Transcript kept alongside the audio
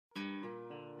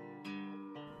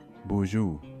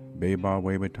Bonjour, Beba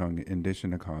Webetung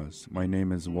Indishinakas. My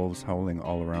name is Wolves Howling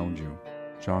All Around You.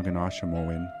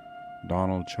 Joganashamoin,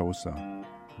 Donald Chosa,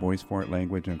 Voice Fort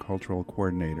Language and Cultural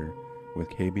Coordinator with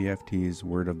KBFT's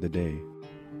Word of the Day.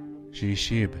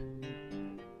 Zhiishiib,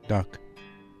 duck.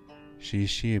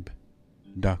 Zhiishiib,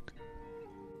 duck.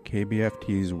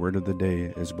 KBFT's Word of the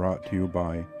Day is brought to you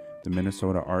by the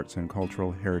Minnesota Arts and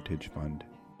Cultural Heritage Fund.